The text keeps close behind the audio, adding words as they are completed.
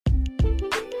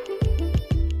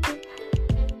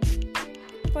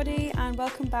everybody, and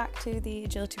welcome back to the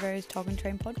Agility Rose Talk and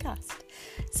Train podcast.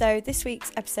 So this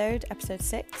week's episode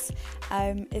 6,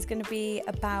 is going to be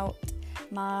about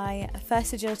my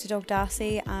first agility dog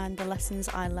Darcy and the lessons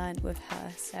I learned with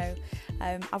her. So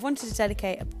I've wanted to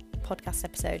dedicate a podcast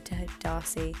episode to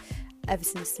Darcy ever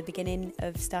since the beginning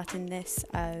of starting this.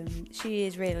 She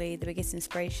is really the biggest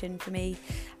inspiration for me,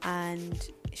 and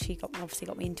she obviously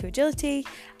got me into agility,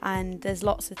 and there's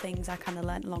lots of things I kind of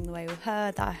learnt along the way with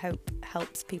her that I hope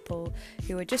helps people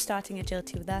who are just starting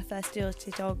agility with their first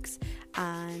agility dogs,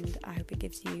 and I hope it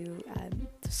gives you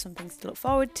some things to look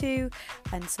forward to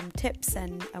and some tips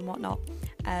and whatnot.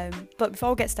 But before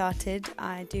we get started,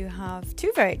 I do have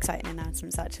 2 very exciting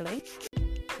announcements actually.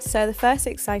 So the first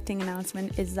exciting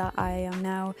announcement is that I am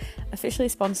now officially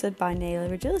sponsored by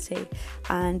Naylor Agility,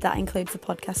 and that includes the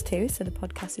podcast too. So the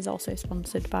podcast is also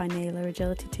sponsored by Naylor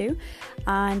Agility too,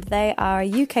 and they are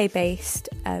a UK-based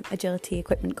agility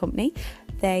equipment company.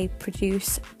 They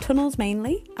produce tunnels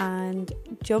mainly and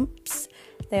jumps.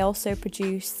 They also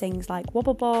produce things like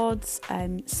wobble boards,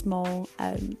 small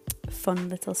fun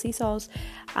little seesaws,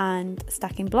 and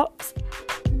stacking blocks.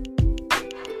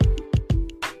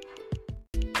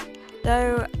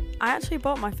 So I actually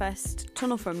bought my first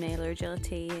tunnel from Naylor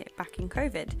Agility back in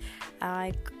COVID.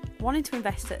 I wanted to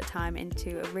invest at the time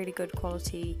into a really good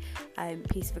quality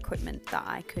piece of equipment that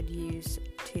I could use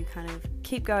to kind of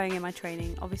keep going in my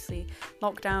training. Obviously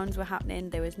lockdowns were happening,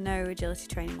 there was no agility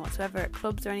training whatsoever at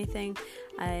clubs or anything.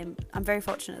 I'm very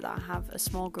fortunate that I have a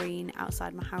small green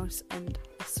outside my house and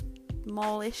a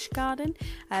smallish garden,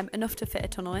 enough to fit a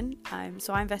tunnel in,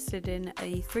 so I invested in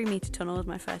a 3-metre tunnel as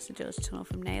my first agility tunnel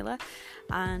from Naylor,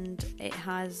 and it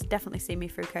has definitely seen me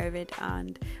through COVID,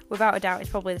 and without a doubt it's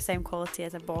probably the same quality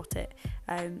as I bought it.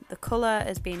 The colour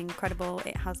has been incredible,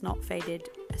 it has not faded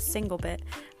a single bit.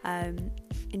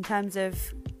 In terms of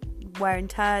wear and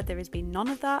tear, there has been none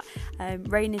of that.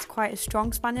 Rain is quite a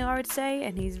strong spaniel, I would say,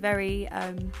 and he's very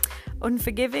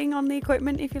unforgiving on the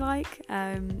equipment, if you like.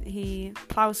 He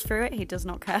plows through it, he does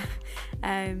not care.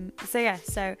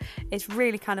 So it's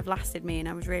really kind of lasted me, and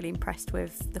I was really impressed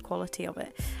with the quality of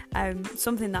it.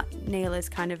 Something that Naylor's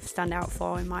kind of stand out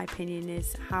for, in my opinion,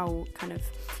 is how kind of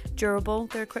durable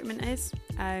their equipment is,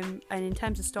 and in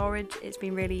terms of storage, it's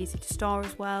been really easy to store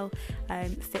as well.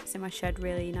 Fits in my shed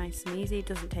really nice and easy,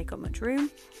 doesn't take up much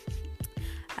room.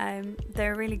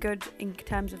 They're really good in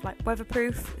terms of like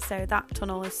weatherproof, so that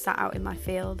tunnel is sat out in my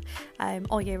field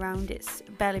all year round. It's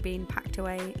barely been packed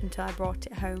away until I brought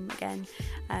it home again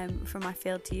from my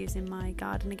field to use in my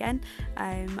garden again,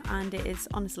 and it is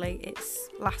honestly, it's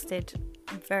lasted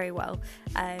very well,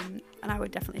 and I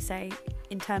would definitely say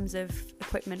in terms of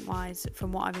equipment wise,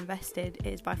 from what I've invested, it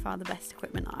is by far the best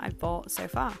equipment that I've bought so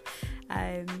far.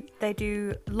 They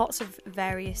do lots of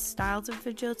various styles of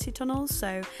agility tunnels,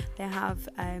 so they have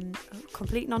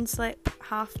complete non-slip,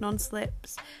 half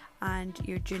non-slips, and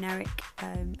your generic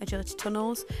agility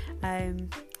tunnels,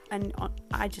 and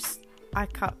I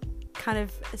can't kind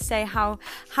of say how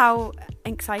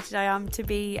excited I am to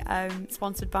be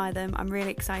sponsored by them. I'm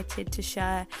really excited to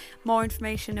share more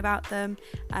information about them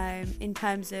in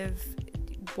terms of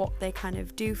what they kind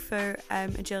of do for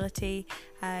agility.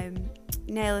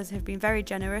 Naylors have been very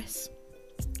generous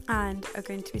and are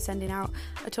going to be sending out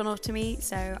a tunnel to me,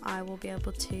 so I will be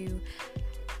able to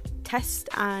test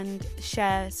and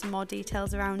share some more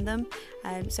details around them.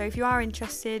 So if you are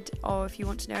interested, or if you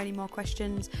want to know any more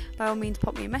questions, by all means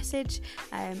pop me a message,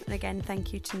 and again,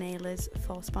 thank you to Naylors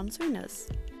for sponsoring us.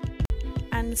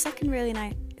 And the second really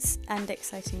nice and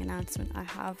exciting announcement I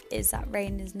have is that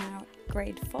Rain is now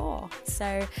grade 4.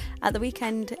 So at the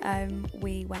weekend,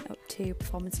 we went up to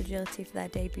Performance Agility for their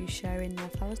debut show in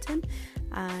Northallerton,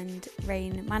 and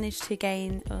Rain managed to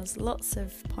gain us lots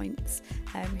of points.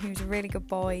 He was a really good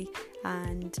boy,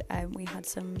 and we had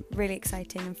some really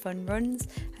exciting and fun runs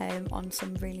on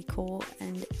some really cool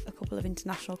and a couple of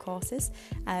international courses.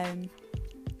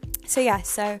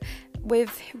 So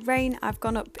with Rain, I've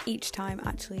gone up each time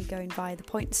actually going via the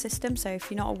point system. So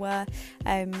if you're not aware,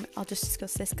 I'll just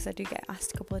discuss this because I do get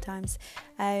asked a couple of times.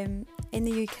 In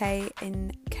the UK,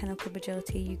 in Kennel Club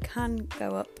Agility, you can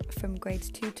go up from grades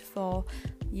 2 to 4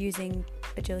 using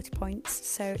agility points.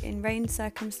 So in Rain's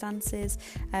circumstances,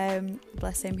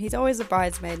 bless him, he's always the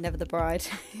bridesmaid, never the bride,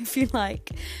 if you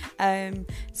like.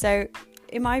 So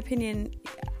in my opinion,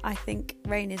 I think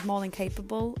Rain is more than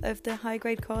capable of the high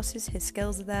grade courses. His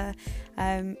skills are there.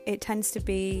 It tends to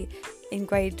be in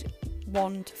grade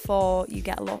 1 to 4, you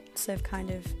get lots of kind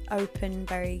of open,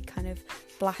 very kind of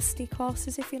blasty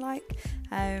courses, if you like.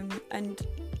 And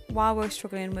while we're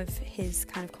struggling with his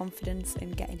kind of confidence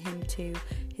and getting him to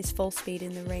his full speed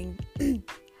in the ring,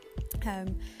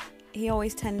 he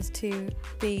always tends to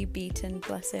be beaten,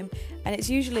 bless him, and it's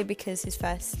usually because his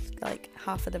first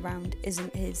half of the round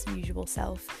isn't his usual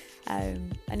self,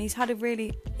 and he's had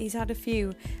a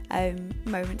few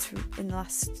moments in the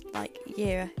last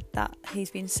year that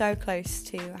he's been so close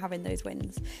to having those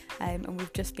wins, and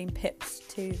we've just been pipped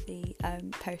to the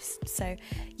post. So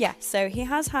he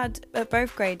has had at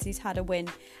both grades, he's had a win,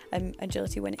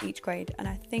 agility win at each grade, and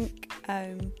I think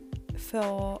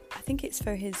it's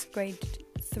for his grade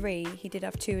 3, he did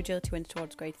have 2 agility wins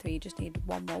towards grade 3. He just needed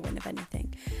 1 more win of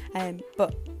anything,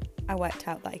 but I worked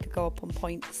out that he could go up on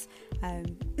points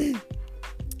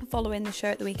following the show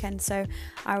at the weekend, so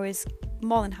I was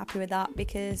more than happy with that,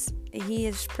 because he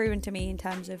has proven to me in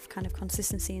terms of kind of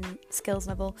consistency and skills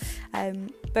level.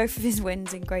 Both of his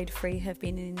wins in grade 3 have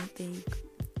been in the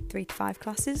 3 to 5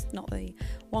 classes, not the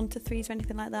 1 to 3s or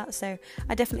anything like that. So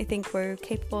I definitely think we're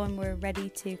capable and we're ready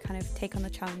to kind of take on the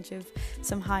challenge of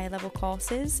some higher level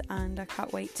courses, and I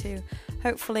can't wait to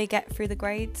hopefully get through the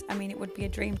grades. I mean, it would be a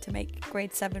dream to make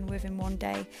grade 7 within one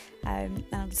day, and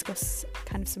I'll discuss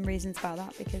kind of some reasons about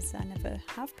that, because I never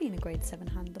have been a grade 7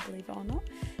 handler, believe it or not,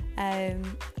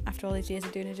 after all these years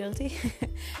of doing agility.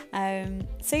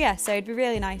 So it'd be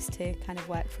really nice to kind of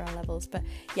work for our levels. But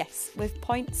yes, with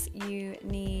points you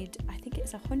need, I think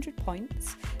it's 100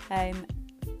 points, and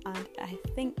I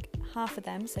think half of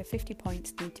them, so 50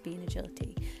 points, need to be in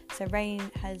agility. So Rain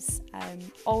has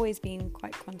always been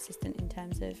quite consistent in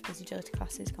terms of his agility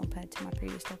classes compared to my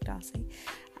previous dog Darcy,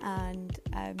 and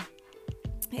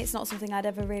it's not something I'd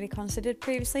ever really considered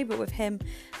previously, but with him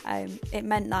it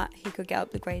meant that he could get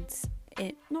up the grades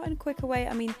not in a quicker way.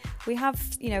 I mean, we have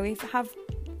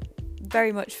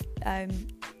very much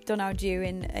done our due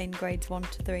in grades 1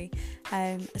 to 3,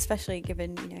 especially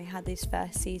given he had his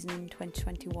first season in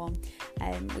 2021.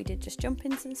 We did just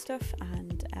jump-ins and stuff,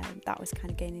 and that was kind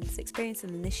of gaining this experience,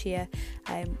 and then this year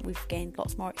we've gained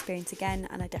lots more experience again,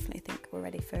 and I definitely think we're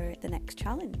ready for the next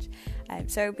challenge.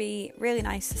 So it'll be really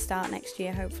nice to start next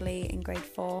year, hopefully in grade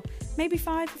 4, maybe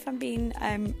 5 if I'm being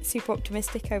super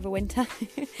optimistic over winter.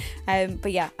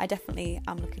 But yeah, I definitely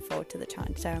am looking forward to the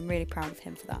challenge, so I'm really proud of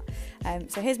him for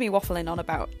that. So here's me waffling on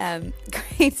about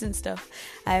grades and stuff.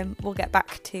 We'll get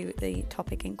back to the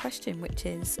topic in question, which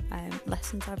is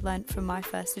lessons I've learned from my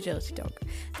first agility dog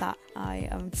that I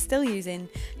am still using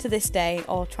to this day,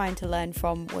 or trying to learn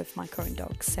from with my current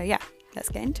dogs. So yeah, let's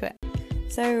get into it.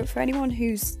 So for anyone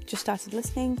who's just started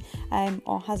listening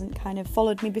or hasn't kind of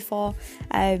followed me before,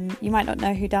 you might not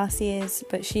know who Darcy is,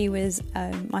 but she was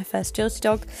my first agility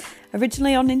dog.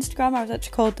 Originally on Instagram I was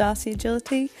actually called Darcy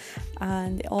Agility,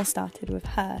 and it all started with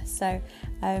her. So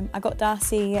I got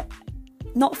Darcy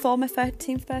not for my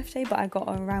 13th birthday, but I got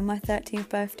her around my 13th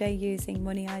birthday using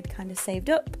money I'd kind of saved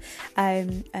up,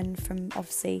 and from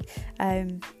obviously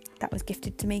that was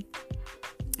gifted to me.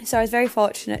 So I was very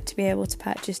fortunate to be able to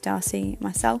purchase Darcy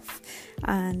myself,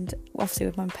 and obviously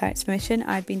with my parents' permission.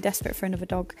 I'd been desperate for another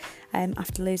dog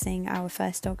after losing our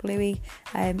first dog Louis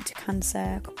to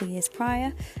cancer a couple of years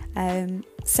prior.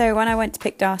 So when I went to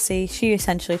pick Darcy, she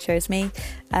essentially chose me.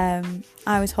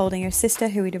 I was holding her sister,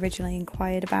 who we'd originally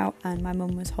inquired about, and my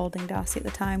mum was holding Darcy at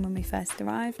the time when we first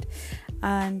arrived.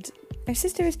 And her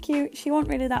sister was cute, she wasn't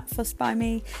really that fussed by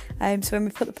me, so when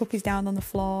we put the puppies down on the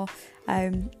floor,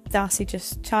 Darcy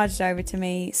just charged over to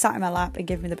me, sat in my lap and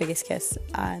gave me the biggest kiss,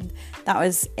 and that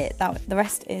was it. The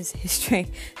rest is history.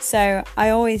 So I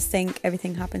always think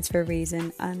everything happens for a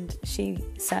reason, and she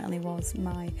certainly was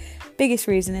my biggest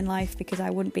reason in life, because I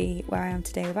wouldn't be where I am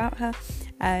today without her.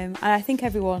 And I think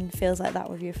everyone feels like that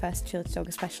with your first agility dog,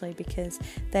 especially because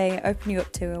they open you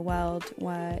up to a world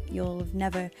where you'll have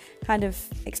never kind of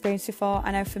experienced before.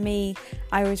 I know for me,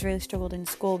 I always really struggled in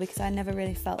school because I never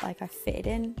really felt like I fitted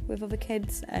in with other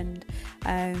kids, and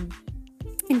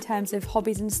in terms of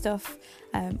hobbies and stuff,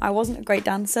 I wasn't a great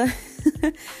dancer.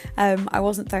 I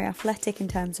wasn't very athletic in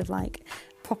terms of like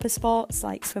proper sports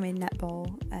like swimming,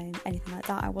 netball, anything like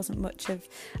that. I wasn't much of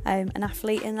an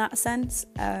athlete in that sense,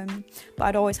 but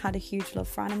I'd always had a huge love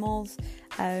for animals,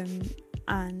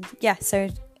 and yeah, so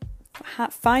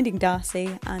finding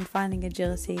Darcy and finding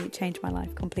agility changed my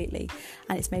life completely,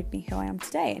 and it's made me who I am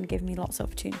today and given me lots of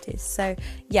opportunities. So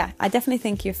yeah, I definitely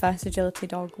think your first agility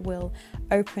dog will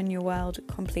open your world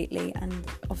completely, and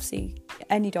obviously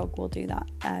any dog will do that,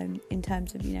 in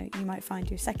terms of, you might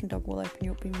find your second dog will open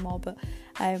you up even more, but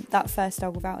that first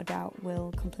dog without a doubt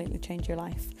will completely change your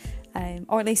life,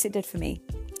 or at least it did for me.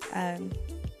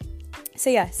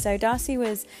 So Darcy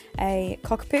was a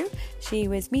cockapoo. She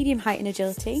was medium height in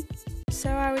agility.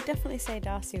 So I would definitely say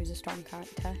Darcy was a strong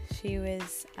character. She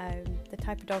was the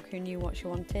type of dog who knew what she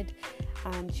wanted,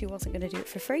 and she wasn't going to do it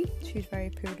for free. She was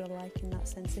very poodle-like in that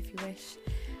sense, if you wish.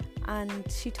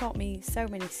 and she taught me so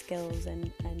many skills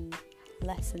and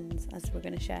lessons, as we're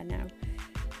going to share now.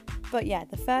 But yeah,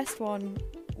 the first one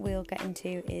we'll get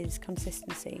into is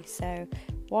consistency. So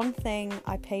one thing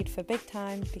I paid for big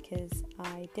time because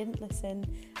I didn't listen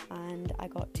and I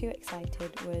got too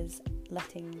excited was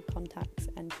letting contacts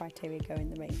and criteria go in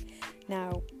the ring.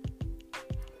 Now,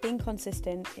 being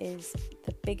consistent is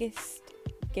the biggest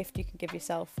gift you can give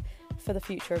yourself for the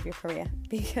future of your career,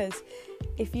 because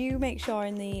if you make sure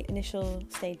in the initial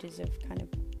stages of kind of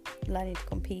learning to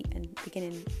compete and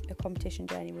beginning a competition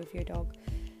journey with your dog,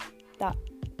 that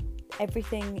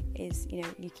everything is,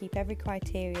 you keep every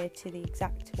criteria to the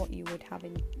exact what you would have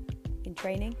in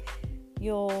training,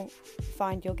 you'll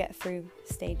find you'll get through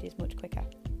stages much quicker.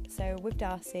 So with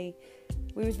Darcy,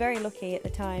 we was very lucky at the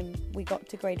time. We got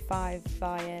to grade 5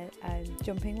 via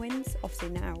jumping wins. Obviously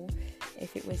now,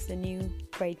 if it was the new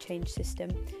grade change system,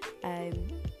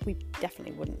 we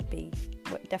definitely wouldn't be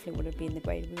in the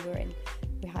grade we were in.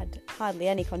 We had hardly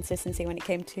any consistency when it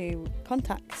came to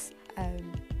contacts.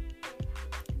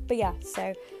 But yeah,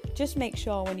 so just make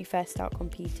sure when you first start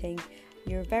competing,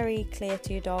 you're very clear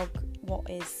to your dog what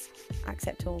is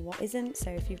acceptable and what isn't. So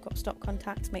if you've got stop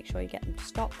contacts, make sure you get them to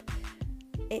stop.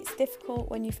 It's difficult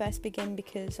when you first begin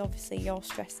because obviously you're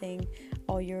stressing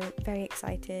or you're very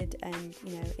excited and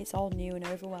it's all new and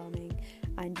overwhelming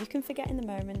and you can forget in the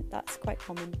moment. That's quite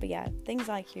common. But yeah, things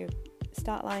like your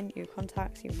start line, your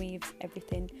contacts, your weaves,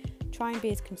 everything, try and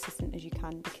be as consistent as you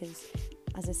can, because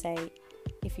as I say,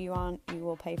 if you aren't, you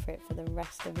will pay for it for the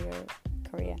rest of your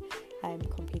career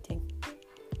competing.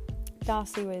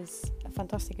 Darcy was a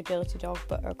fantastic agility dog,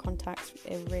 but her contacts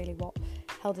are really what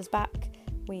held us back.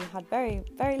 We had very,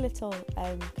 very little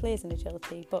clears in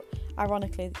agility, but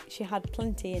ironically she had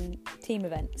plenty in team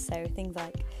events, so things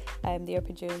like the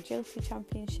Open Junior Agility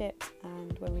Championships,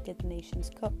 and when we did the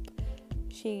Nations Cup,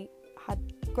 she had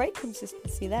great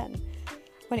consistency then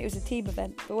when it was a team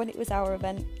event, but when it was our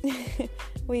event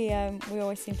we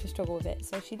always seemed to struggle with it.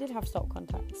 So she did have stop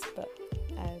contacts, but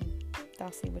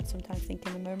Darcy would sometimes think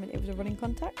in the moment it was a running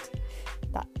contact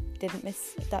that didn't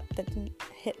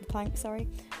hit the plank,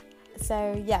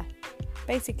 So yeah,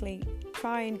 basically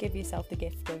try and give yourself the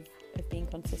gift of being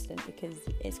consistent, because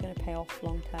it's going to pay off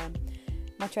long term.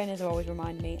 My trainers always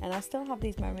remind me, and I still have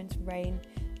these moments with Rain.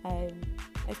 I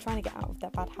was trying to get out of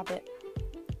that bad habit,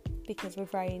 because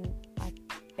with Rain,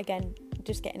 again,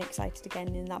 just getting excited again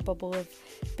in that bubble of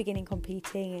beginning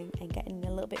competing and getting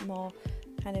a little bit more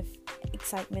kind of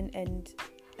excitement and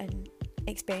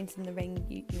experience in the ring.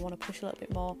 You want to push a little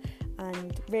bit more,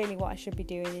 and really what I should be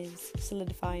doing is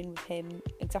solidifying with him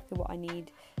exactly what I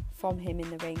need from him in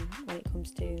the ring when it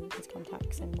comes to his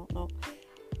contacts and whatnot,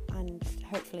 and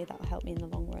hopefully that'll help me in the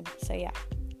long run. So yeah,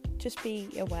 just be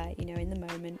aware, in the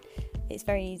moment it's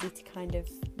very easy to kind of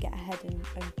get ahead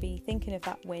and be thinking of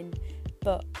that win,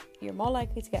 but you're more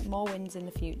likely to get more wins in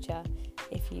the future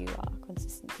if you are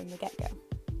consistent from the get-go.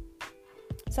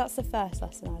 So that's the first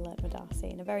lesson I learnt with Darcy,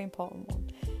 and a very important one,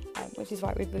 which is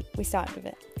why we started with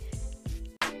it.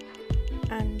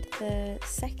 And the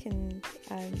second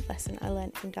lesson I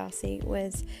learnt from Darcy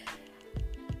was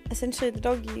essentially the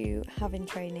dog you have in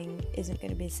training isn't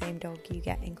going to be the same dog you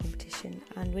get in competition.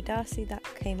 And with Darcy, that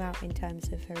came out in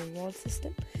terms of her reward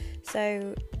system.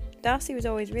 So Darcy was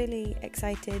always really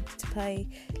excited to play,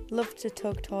 loved to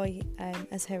tug toy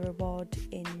as her reward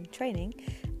in training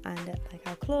and at like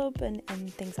our club and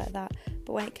things like that.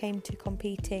 But when it came to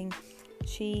competing,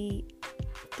 she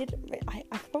didn't. I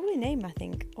could probably name, I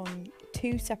think, on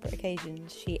 2 separate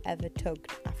occasions she ever tugged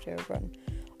after a run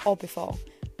or before.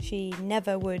 She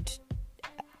never would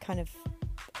kind of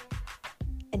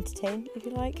entertain, if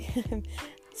you like.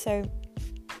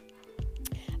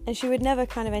 And she would never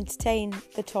kind of entertain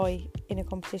the toy in a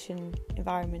competition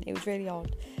environment. It was really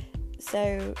odd.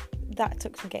 So that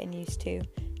took some getting used to,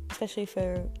 especially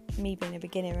for me being a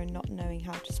beginner and not knowing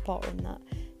how to spot in that.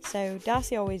 So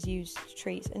Darcy always used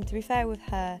treats, and to be fair with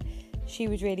her, she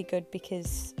was really good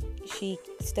because she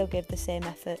still gave the same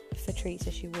effort for treats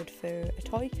as she would for a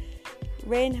toy.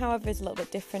 Rain, however, is a little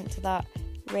bit different to that.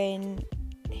 Rain,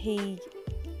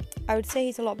 I would say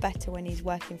he's a lot better when he's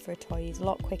working for a toy. He's a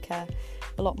lot quicker,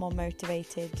 a lot more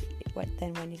motivated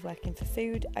than when he's working for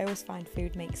food. I always find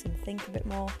food makes him think a bit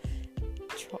more.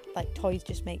 Like toys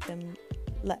just make them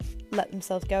let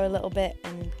themselves go a little bit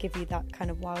and give you that kind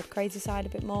of wild, crazy side a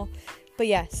bit more. But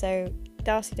yeah, so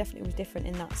Darcy definitely was different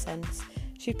in that sense.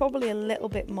 She's probably a little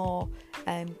bit more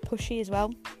pushy as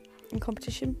well in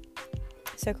competition.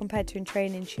 So compared to in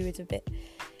training, she was a bit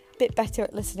better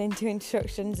at listening to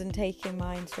instructions and taking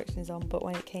my instructions on. But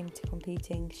when it came to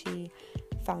competing, she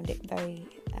found it very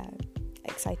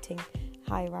exciting,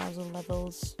 high arousal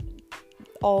levels,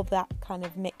 all that kind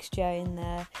of mixture in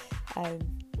there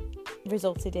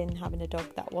resulted in having a dog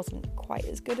that wasn't quite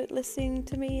as good at listening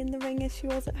to me in the ring as she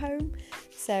was at home.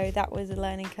 So that was a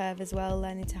learning curve as well,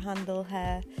 learning to handle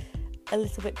her a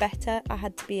little bit better. I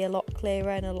had to be a lot clearer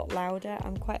and a lot louder.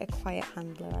 I'm quite a quiet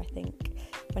handler, I think.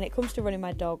 When it comes to running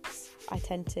my dogs, I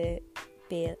tend to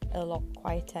be a lot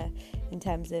quieter in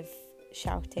terms of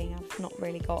shouting. I've not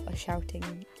really got a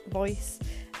shouting voice,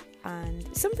 and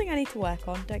it's something I need to work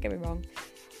on, don't get me wrong.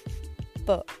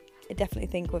 But I definitely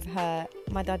think with her,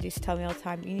 my dad used to tell me all the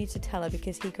time, you need to tell her,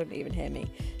 because he couldn't even hear me.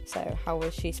 So how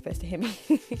was she supposed to hear me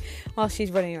while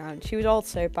she's running around? She would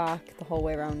also bark the whole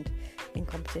way around in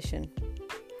competition.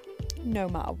 No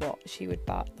matter what, she would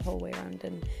bark the whole way around,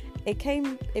 and it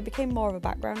became more of a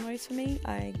background noise for me.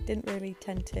 I didn't really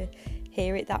tend to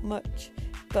hear it that much.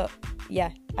 But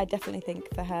yeah, I definitely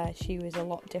think for her, she was a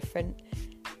lot different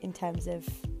in terms of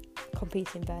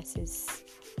competing versus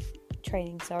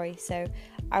training, So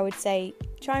I would say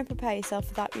try and prepare yourself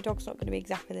for that. Your dog's not going to be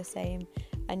exactly the same,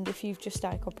 and if you've just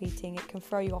started competing, it can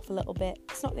throw you off a little bit.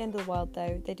 It's not the end of the world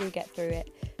though. They do get through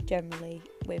it generally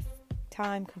with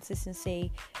time,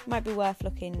 consistency. It might be worth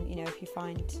looking, if you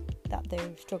find that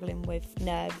they're struggling with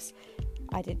nerves.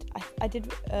 I did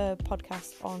a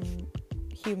podcast on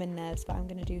human nerves, but I'm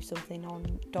going to do something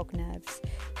on dog nerves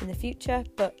in the future.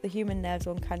 But the human nerves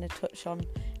one kind of touch on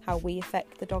how we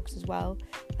affect the dogs as well,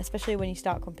 especially when you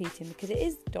start competing, because it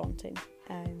is daunting,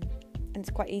 and it's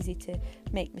quite easy to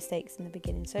make mistakes in the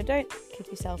beginning. So don't kick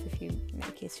yourself if you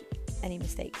make any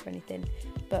mistakes or anything,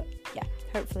 but yeah,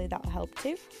 hopefully that'll help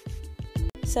too.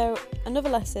 So another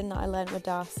lesson that I learned with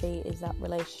Darcy is that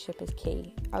relationship is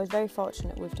key. I was very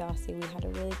fortunate with Darcy. We had a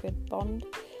really good bond,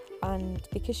 and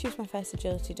because she was my first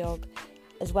agility dog,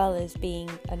 as well as being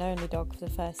an only dog for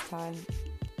the first time,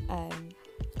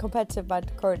 compared to my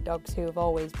current dogs who have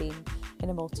always been in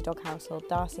a multi-dog household,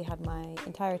 Darcy had my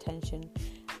entire attention.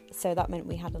 So that meant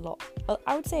we had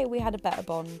I would say we had a better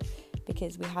bond,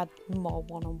 because we had more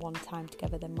one-on-one time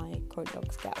together than my current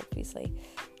dogs get, obviously.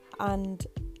 And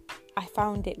I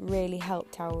found it really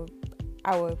helped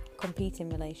our competing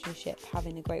relationship,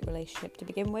 having a great relationship to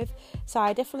begin with. So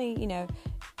I definitely,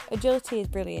 agility is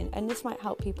brilliant, and this might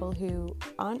help people who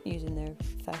aren't using their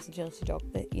first agility dog,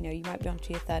 that you might be on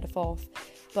to your third or fourth,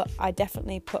 but I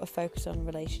definitely put a focus on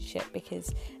relationship, because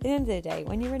at the end of the day,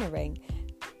 when you're in a ring,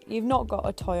 you've not got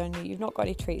a toy on you, you've not got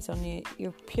any treats on you,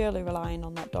 you're purely relying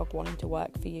on that dog wanting to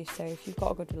work for you. So if you've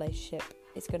got a good relationship,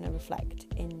 it's going to reflect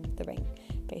in the ring,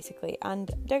 basically. And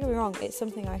don't get me wrong, it's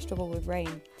something I struggle with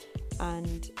Rain,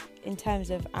 and in terms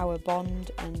of our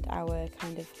bond and our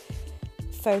kind of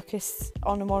focus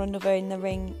on one another in the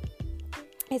ring,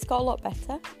 it's got a lot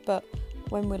better. But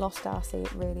when we lost Darcy,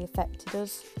 it really affected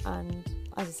us, and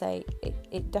as I say,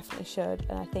 it definitely should,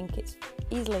 and I think it's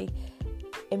easily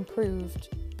improved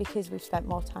because we've spent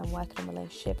more time working on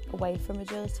relationship away from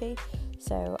agility.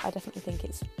 So I definitely think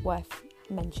it's worth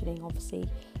mentioning. Obviously,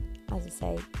 as I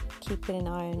say, keeping an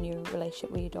eye on your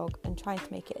relationship with your dog and trying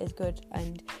to make it as good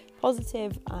and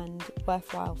positive and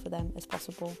worthwhile for them as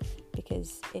possible,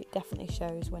 because it definitely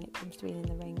shows when it comes to being in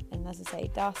the ring. And as I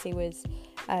say, Darcy was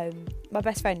my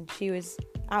best friend. She was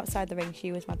outside the ring,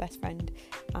 she was my best friend,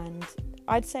 and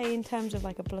I'd say in terms of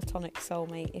like a platonic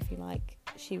soulmate, if you like,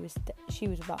 she was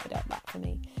without a doubt that for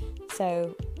me.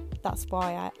 So that's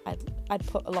why I'd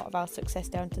put a lot of our success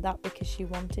down to that, because she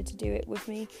wanted to do it with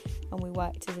me and we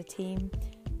worked as a team.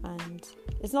 And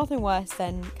there's nothing worse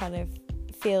than kind of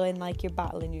feeling like you're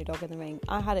battling your dog in the ring.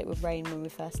 I had it with Rain when we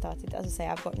first started. As I say,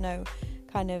 I've got no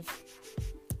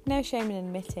shame in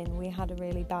admitting we had a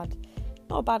really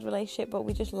not a bad relationship, but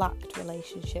we just lacked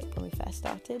relationship when we first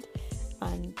started.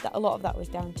 And a lot of that was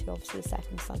down to obviously the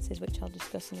circumstances, which I'll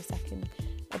discuss in a second,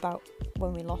 about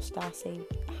when we lost Darcy,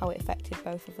 how it affected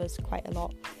both of us quite a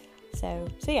lot. So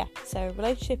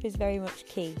relationship is very much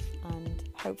key, and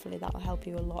hopefully that will help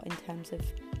you a lot in terms of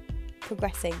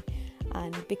progressing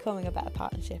and becoming a better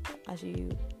partnership as you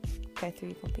go through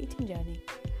your competing journey.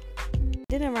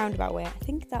 In a roundabout way, I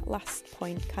think that last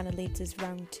point kind of leads us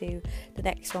round to the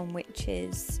next one, which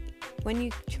is when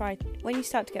you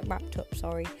start to get wrapped up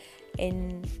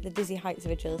in the dizzy heights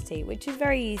of agility, which is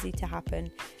very easy to happen.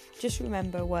 Just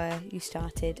remember where you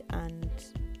started and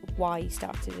why you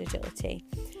started agility.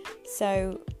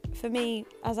 So for me,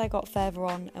 as I got further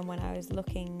on and when I was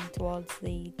looking towards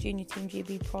the junior team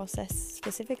GB process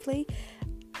specifically,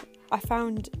 I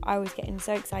found I was getting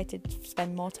so excited to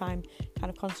spend more time kind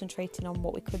of concentrating on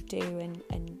what we could do and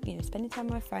spending time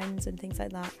with my friends and things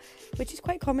like that, which is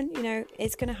quite common.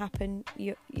 It's going to happen.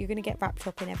 You're going to get wrapped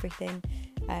up in everything.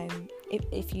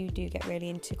 If you do get really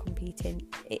into competing,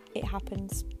 it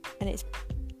happens, and it's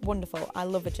wonderful. I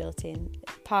love agility, and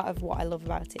part of what I love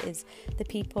about it is the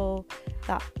people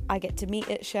that I get to meet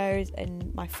at shows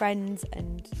and my friends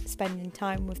and spending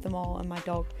time with them all and my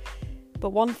dog.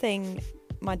 But one thing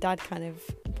my dad kind of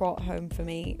brought home for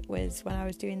me was when I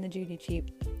was doing the junior team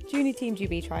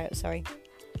GB tryout,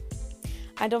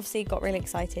 I'd obviously got really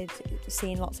excited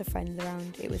seeing lots of friends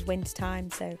around. It was winter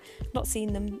time, so not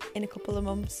seen them in a couple of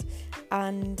months,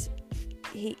 and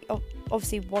he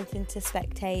obviously wanting to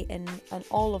spectate and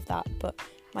all of that, but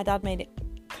my dad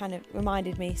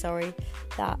reminded me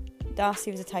that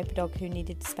Darcy was a type of dog who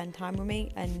needed to spend time with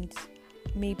me, and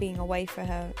me being away for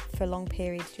her for long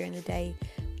periods during the day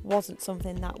wasn't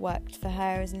something that worked for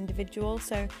her as an individual.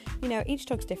 So, each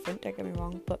dog's different, don't get me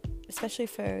wrong, but especially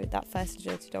for that first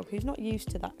agility dog who's not used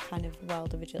to that kind of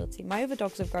world of agility. My other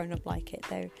dogs have grown up like it.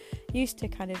 They're used to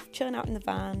kind of chilling out in the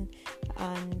van,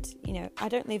 and I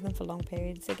don't leave them for long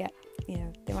periods.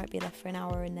 They might be left for an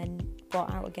hour and then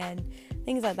brought out again,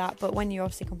 things like that. But when you're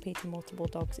obviously competing multiple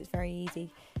dogs, it's very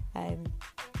easy.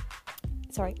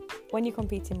 When you're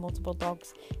competing multiple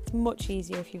dogs, it's much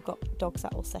easier if you've got dogs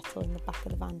that will settle in the back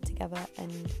of the van together,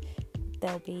 and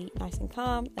they'll be nice and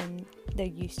calm and they're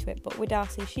used to it. But with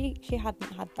Darcy, she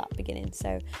hadn't had that beginning,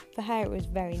 so for her it was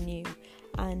very new.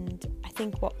 And I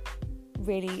think what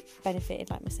really benefited,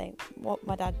 what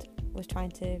my dad was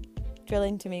trying to drill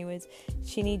into me was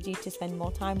she needs you to spend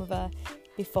more time with her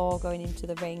before going into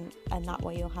the ring, and that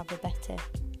way you'll have a better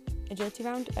agility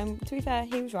round. To be fair,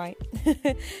 he was right.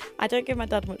 I don't give my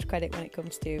dad much credit when it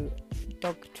comes to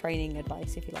dog training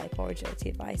advice, if you like, or agility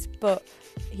advice, but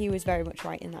he was very much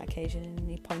right in that occasion,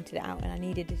 and he pointed it out, and I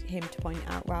needed him to point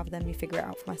it out rather than me figure it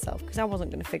out for myself, because I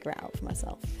wasn't going to figure it out for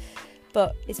myself.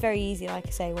 But it's very easy, like I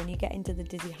say, when you get into the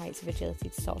dizzy heights of agility,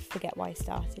 to sort of forget why I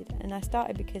started. And I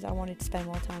started because I wanted to spend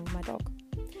more time with my dog.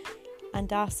 And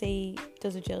Darcy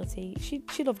does agility.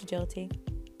 She loved agility,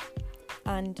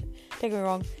 and don't get me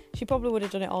wrong, she probably would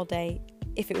have done it all day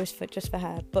if it was just for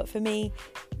her. But for me,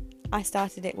 I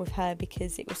started it with her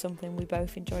because it was something we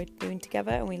both enjoyed doing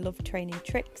together, and we loved training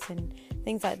tricks and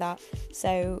things like that.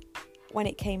 So when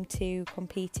it came to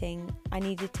competing, I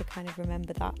needed to kind of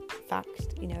remember that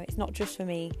fact. It's not just for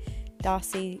me.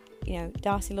 Darcy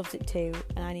loves it too,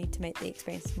 and I need to make the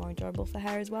experience more enjoyable for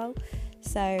her as well.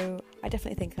 So I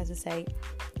definitely think, as I say,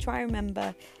 try and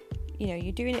remember,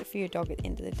 you're doing it for your dog at the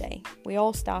end of the day. We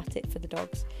all start it for the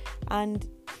dogs, and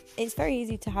it's very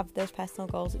easy to have those personal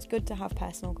goals. It's good to have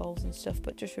personal goals and stuff,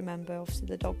 but just remember, obviously,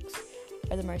 the dogs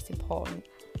are the most important.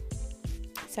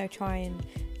 So try and,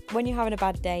 when you're having a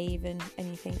bad day even, and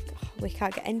you think, we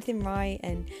can't get anything right,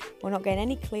 and we're not getting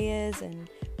any clears, and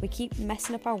we keep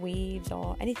messing up our weaves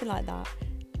or anything like that,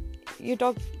 your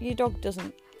dog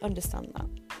doesn't understand that.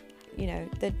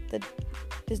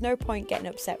 There's no point getting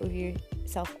upset with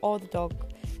yourself or the dog.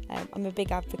 I'm a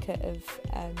big advocate of,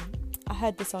 I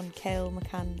heard this on Cale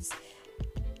McCann's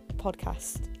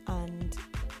podcast, and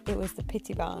it was the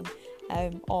pity barn,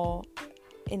 or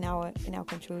in our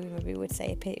country we maybe would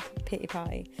say a pity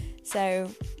party. So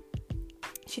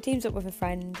she teams up with a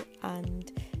friend, and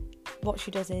what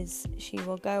she does is she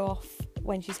will go off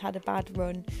when she's had a bad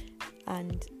run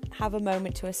and have a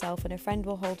moment to herself, and her friend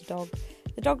will hold a dog.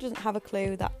 The dog doesn't have a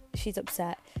clue that she's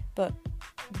upset, but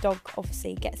the dog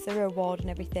obviously gets the reward and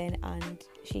everything, and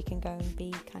she can go and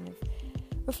be kind of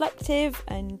reflective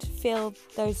and feel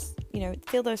those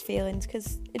feelings,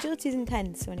 because agility is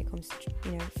intense when it comes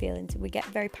to feelings. We get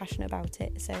very passionate about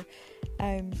it. So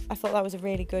I thought that was a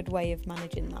really good way of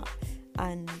managing that.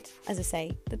 And as I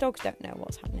say, the dogs don't know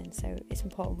what's happening, so it's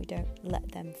important we don't let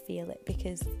them feel it,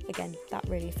 because again, that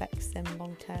really affects them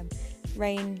long term.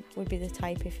 Rain would be the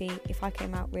type, if I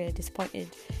came out really disappointed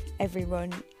every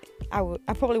run,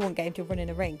 I probably wouldn't get him to run in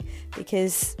a ring,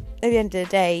 because at the end of the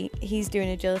day, he's doing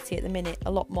agility at the minute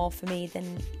a lot more for me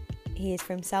than he is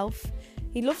for himself.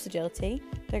 He loves agility,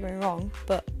 don't get me wrong,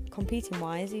 but competing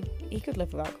wise, he could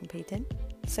live without competing.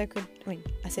 So could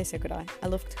I. I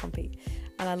love to compete,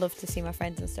 and I love to see my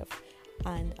friends and stuff,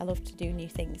 and I love to do new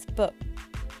things. But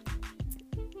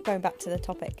going back to the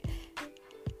topic,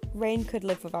 Rain could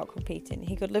live without competing.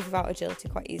 He could live without agility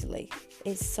quite easily.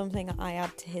 It's something that I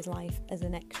add to his life as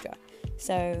an extra.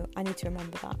 So I need to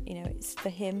remember that, it's for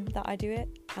him that I do it,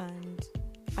 and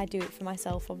I do it for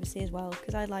myself obviously as well,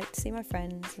 because I like to see my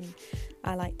friends and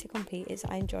I like to compete.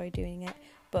 I enjoy doing it,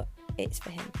 but it's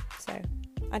for him. So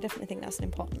I definitely think that's an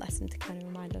important lesson to kind of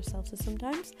remind ourselves of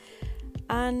sometimes.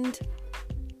 And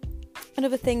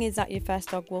another thing is that your first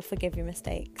dog will forgive your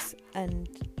mistakes, and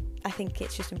I think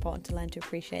it's just important to learn to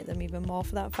appreciate them even more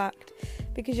for that fact,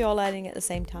 because you're learning at the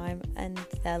same time and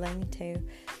they're learning too.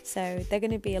 So they're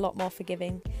going to be a lot more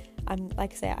forgiving,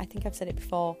 like I say, I think I've said it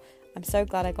before, I'm so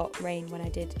glad I got Rain when I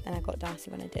did and I got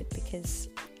Darcy when I did, because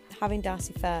having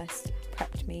Darcy first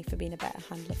prepped me for being a better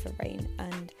handler for Rain.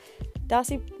 And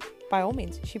Darcy, by all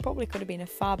means, she probably could have been a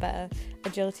far better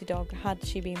agility dog had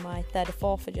she been my third or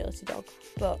fourth agility dog,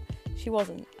 but she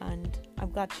wasn't, and I'm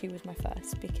glad she was my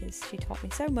first because she taught me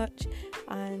so much,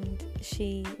 and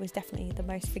she was definitely the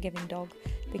most forgiving dog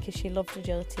because she loved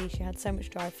agility. She had so much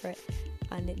drive for it,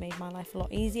 and it made my life a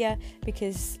lot easier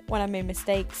because when I made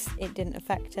mistakes it didn't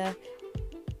affect her,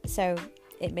 so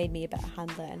it made me a better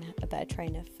handler and a better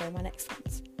trainer for my next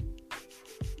ones.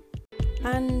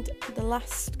 And the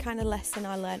last kind of lesson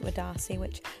I learnt with Darcy,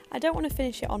 which I don't want to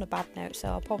finish it on a bad note, so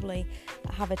I'll probably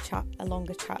have a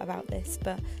longer chat about this,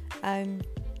 but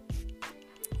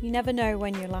you never know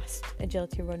when your last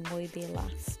agility run will be your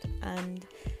last, and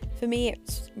for me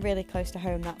it's really close to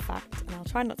home, that fact, and I'll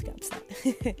try not to get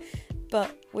upset.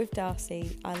 But with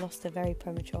Darcy, I lost her very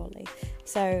prematurely.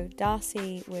 So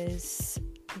Darcy was,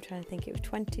 I'm trying to think, it was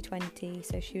 2020,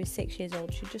 so she was 6 years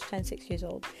old. She just turned 6 years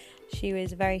old. She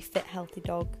was a very fit, healthy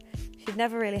dog. She'd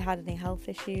never really had any health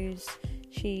issues.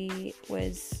 She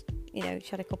was, she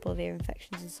had a couple of ear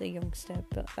infections as a youngster,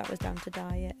 but that was down to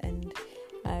diet, and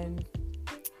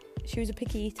she was a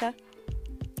picky eater.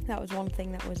 That was one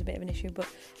thing that was a bit of an issue, but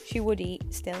she would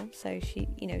eat still, so she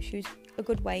was a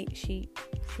good weight. She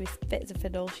was fit as a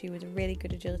fiddle. She was a really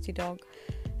good agility dog.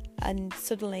 And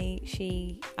suddenly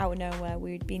she, out of nowhere,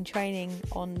 we'd been training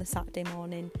on the Saturday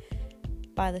morning.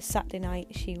 By the Saturday night,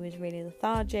 she was really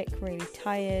lethargic, really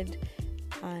tired,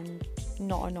 and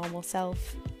not her normal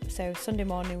self. So Sunday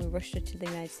morning, we rushed her to the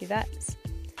emergency vets.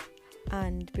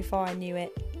 And before I knew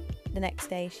it, the next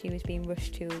day she was being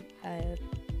rushed to a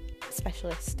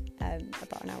specialist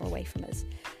about an hour away from us.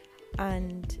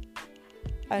 And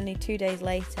only 2 days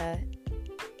later,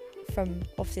 from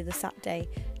obviously the Saturday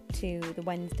to the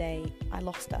Wednesday, I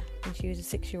lost her, and she was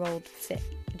a 6-year-old fit,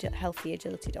 healthy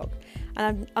agility dog.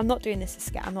 And I'm not doing this to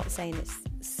scare, I'm not saying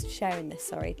it's sharing this,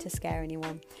 to scare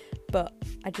anyone, but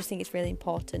I just think it's really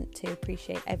important to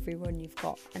appreciate every run you've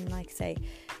got. And like I say,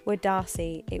 with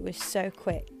Darcy, it was so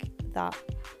quick that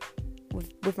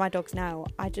with my dogs now,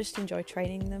 I just enjoy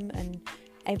training them and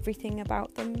everything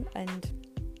about them, and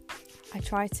I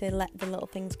try to let the little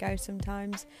things go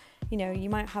sometimes. You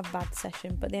might have a bad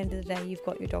session, but at the end of the day, you've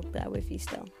got your dog there with you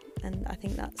still. And I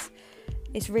think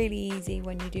it's really easy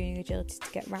when you're doing agility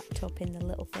to get wrapped up in the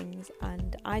little things.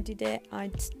 And I did it.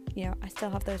 I still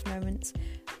have those moments.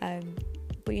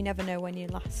 But you never know when your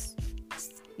last,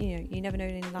 you never know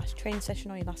when your last training session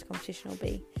or your last competition will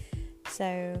be.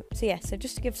 So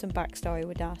just to give some backstory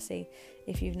with Darcy,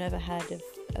 if you've never heard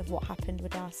of what happened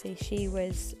with Darcy, she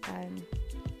was,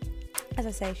 as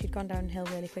I say, she'd gone downhill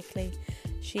really quickly.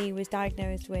 She was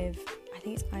diagnosed with, I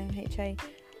think it's IMHA,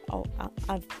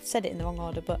 I've said it in the wrong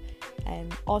order, but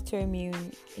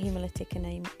autoimmune hemolytic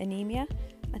anemia,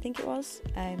 I think it was,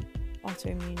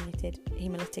 autoimmune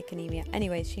hemolytic anemia.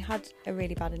 Anyways, she had a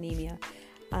really bad anemia,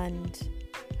 and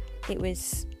it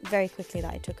was very quickly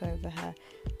that it took over her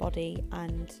body,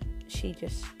 and she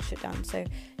just shut down. So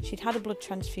she'd had a blood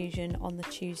transfusion on the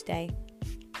Tuesday.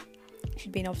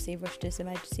 She'd been obviously rushed as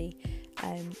emergency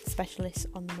specialist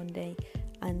on the Monday,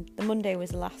 and the Monday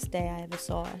was the last day I ever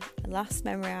saw her. The last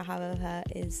memory I have of her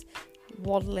is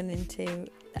waddling into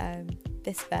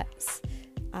this vet's,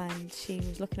 and she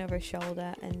was looking over her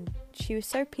shoulder, and she was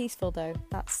so peaceful though.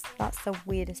 That's the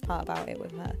weirdest part about it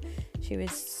with her. She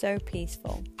was so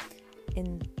peaceful.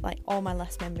 In like all my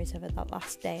last memories of her, that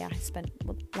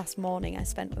last morning I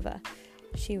spent with her,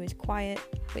 she was quiet,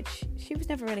 which she was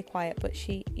never really quiet, but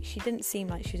she didn't seem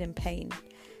like she was in pain.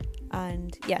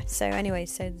 And so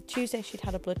the Tuesday she'd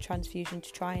had a blood transfusion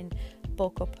to try and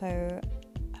bulk up her,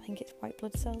 I think it's white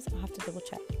blood cells, I'll have to double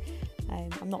check.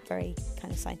 I'm not very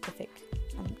kind of scientific,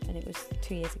 and it was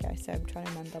 2 years ago, so I'm trying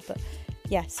to remember, but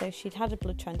so she'd had a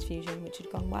blood transfusion which had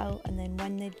gone well, and then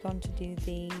when they'd gone to do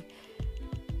the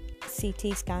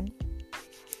CT scan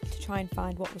to try and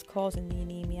find what was causing the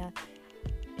anemia,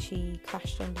 she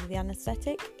crashed under the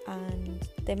anaesthetic, and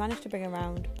they managed to bring her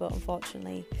around, but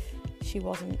unfortunately she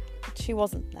wasn't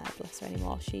there, bless her,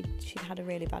 anymore. She'd had a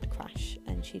really bad crash,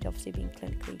 and she'd obviously been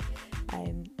clinically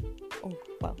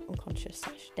unconscious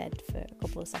 / dead for a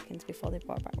couple of seconds before they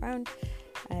brought her back round.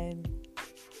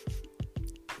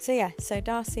 So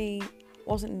Darcy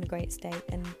wasn't in a great state,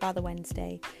 and by the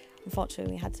Wednesday,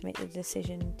 unfortunately, we had to make the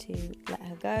decision to let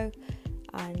her go,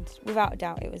 and without a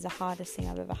doubt it was the hardest thing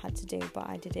I've ever had to do, but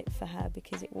I did it for her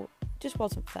because it just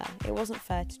wasn't fair. It wasn't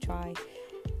fair to try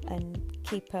and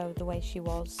keep her the way she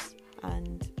was,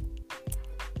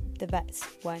 the vets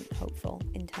weren't hopeful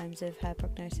in terms of her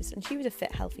prognosis, and she was a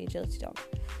fit, healthy agility dog.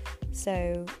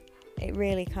 So it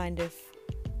really kind of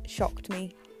shocked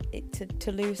me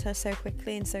to lose her so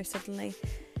quickly and so suddenly.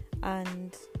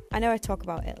 And I know I talk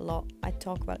about it a lot. I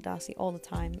talk about Darcy all the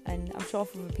time, and I'm sure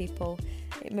for other people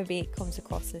it comes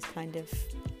across as kind of,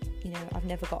 I've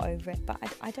never got over it, but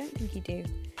I don't think you do.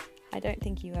 I don't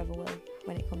think you ever will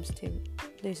when it comes to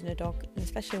losing a dog, and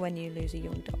especially when you lose a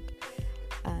young dog.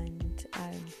 And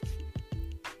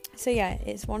so yeah,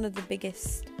 it's one of the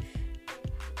biggest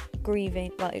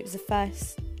grieving. Well, it was the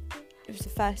first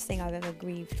thing I've ever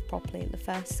grieved properly, the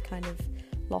first kind of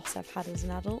loss I've had as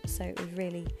an adult. So it was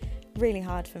really, really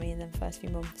hard for me in the first few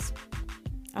months.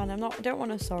 And I don't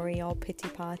want a sorry or pity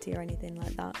party or anything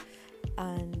like that.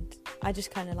 And I just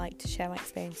kind of like to share my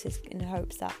experiences in the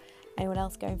hopes that anyone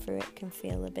else going through it can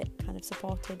feel a bit kind of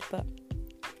supported. But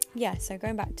yeah, so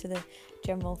going back to the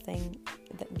general thing,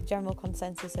 the general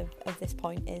consensus of this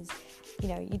point is,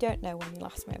 you don't know when your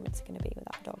last moment's going to be with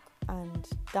that dog. And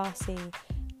Darcy,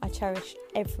 I cherish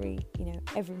every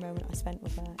moment I spent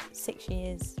with her. 6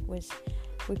 years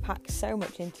we packed so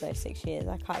much into those 6 years,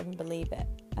 I can't even believe it.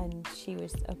 And she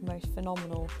was the most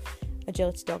phenomenal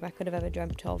agility dog I could have ever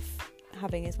dreamt of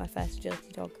having as my first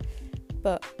agility dog.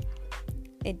 But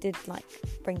it did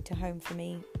bring to home for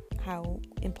me how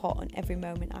important every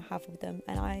moment I have with them,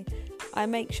 and I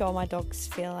make sure my dogs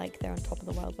feel like they're on top of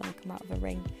the world when they come out of a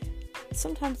ring.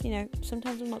 Sometimes I'm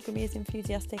not going to be as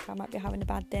enthusiastic, I might be having a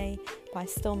bad day, but I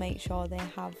still make sure they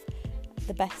have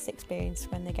the best experience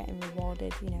when they're getting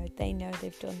rewarded. They know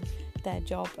they've done their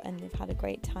job and they've had a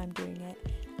great time doing it,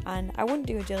 and I wouldn't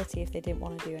do agility if they didn't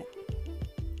want to do it.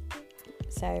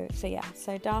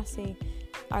 So Darcy,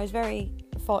 I was very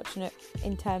fortunate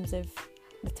in terms of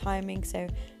the timing. So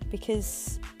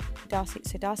because Darcy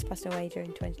passed away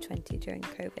during 2020 during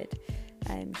COVID.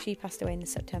 She passed away in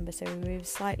September, so we were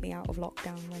slightly out of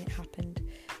lockdown when it happened.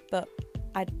 But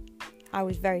I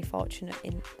was very fortunate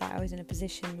in that I was in a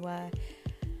position where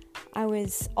I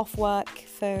was off work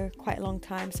for quite a long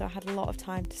time, so I had a lot of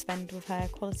time to spend with her,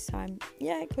 quality time.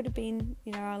 Yeah, it could have been,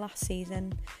 our last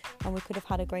season, and we could have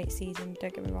had a great season,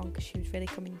 don't get me wrong, because she was really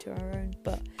coming to her own.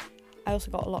 But I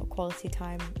also got a lot of quality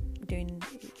time doing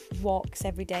walks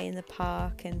every day in the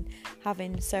park and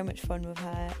having so much fun with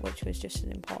her, which was just as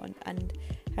important. And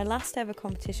her last ever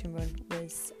competition run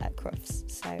was at Crufts,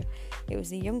 so it was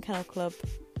the Young Kennel Club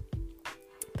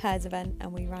pairs event,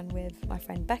 and we ran with my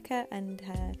friend Becca and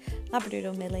her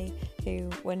Labradoodle Millie, who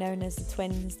were known as the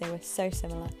twins. They were so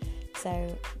similar.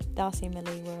 So Darcy and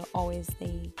Millie were always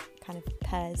the kind of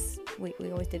pairs. We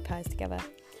always did pairs together.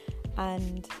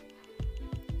 And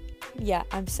yeah,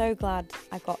 I'm so glad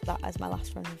I got that as my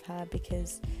last run with her,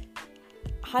 because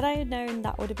had I known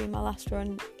that would have been my last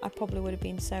run, I probably would have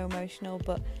been so emotional.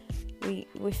 But we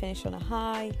finished on a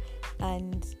high,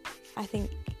 and I think,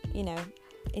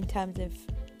 in terms of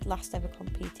last ever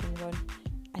competing run,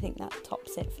 I think that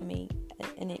tops it for me.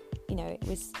 And it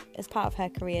was as part of her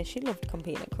career. She loved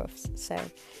competing at Crufts, so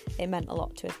it meant a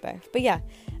lot to us both. But yeah,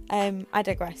 I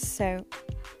digress. So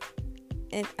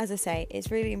as I say,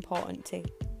 it's really important to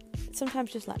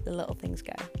sometimes just let the little things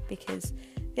go, because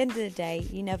at the end of the day,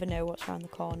 you never know what's around the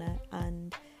corner,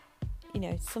 and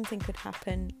something could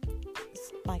happen.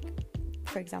 Like,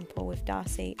 for example, with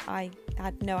Darcy, I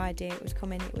had no idea it was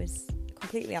coming. It was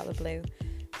completely out of the blue.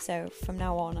 So from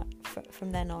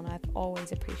then on, I've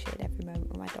always appreciated every moment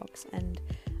with my dogs, and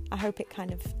I hope it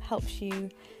kind of helps you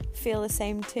feel the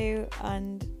same too.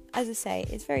 And as I say,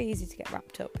 it's very easy to get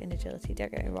wrapped up in agility,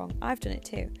 don't get me wrong, I've done it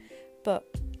too, but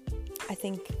I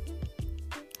think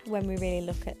when we really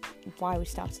look at why we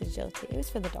started agility, it was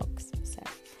for the dogs.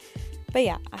 But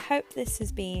yeah, I hope this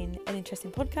has been an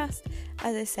interesting podcast.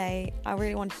 As I say, I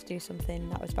really wanted to do something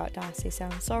that was about Darcy, so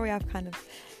I'm sorry I've kind of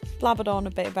blabbered on a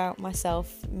bit about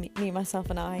myself, me, myself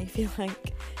and I feel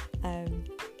like.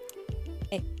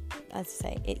 As I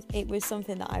say, it was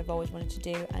something that I've always wanted to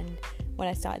do, and when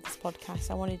I started this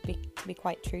podcast, I wanted to be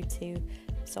quite true to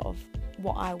sort of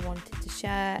what I wanted to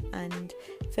share, and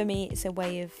for me it's a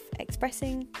way of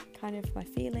expressing kind of my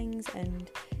feelings and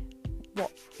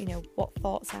what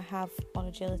thoughts I have on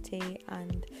agility.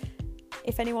 And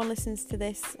if anyone listens to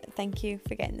this, thank you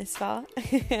for getting this far.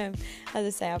 As I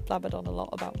say, I've blabbered on a lot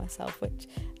about myself, which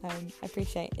I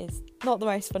appreciate is not the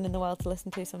most fun in the world to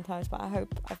listen to sometimes, but I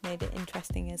hope I've made it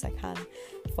interesting as I can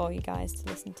for you guys to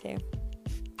listen to.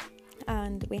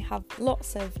 And we have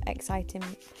lots of exciting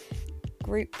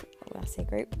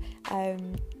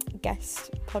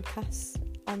guest podcasts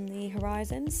on the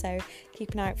horizon, so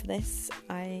keep an eye out for this.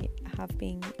 I have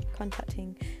been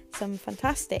contacting some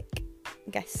fantastic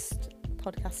guest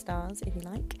podcast stars, if you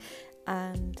like,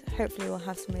 and hopefully we'll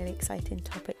have some really exciting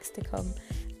topics to come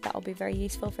that'll be very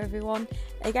useful for everyone.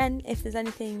 Again, if there's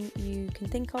anything you can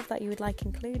think of that you would like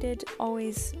included,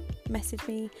 always message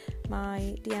me.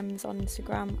 My DMs on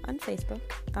Instagram and Facebook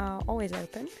are always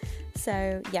open,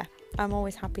 so yeah, I'm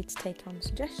always happy to take on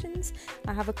suggestions.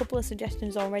 I have a couple of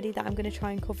suggestions already that I'm going to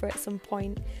try and cover at some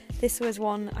point. This was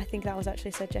one I think that was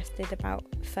actually suggested about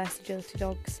first agility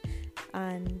dogs,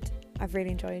 and I've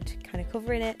really enjoyed kind of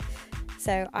covering it,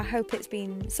 so I hope it's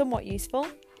been somewhat useful.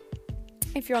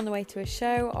 If you're on the way to a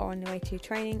show or on the way to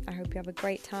training, I hope you have a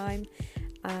great time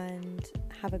and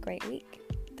have a great week.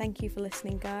 Thank you for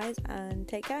listening, guys, and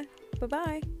take care.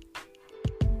 Bye-bye.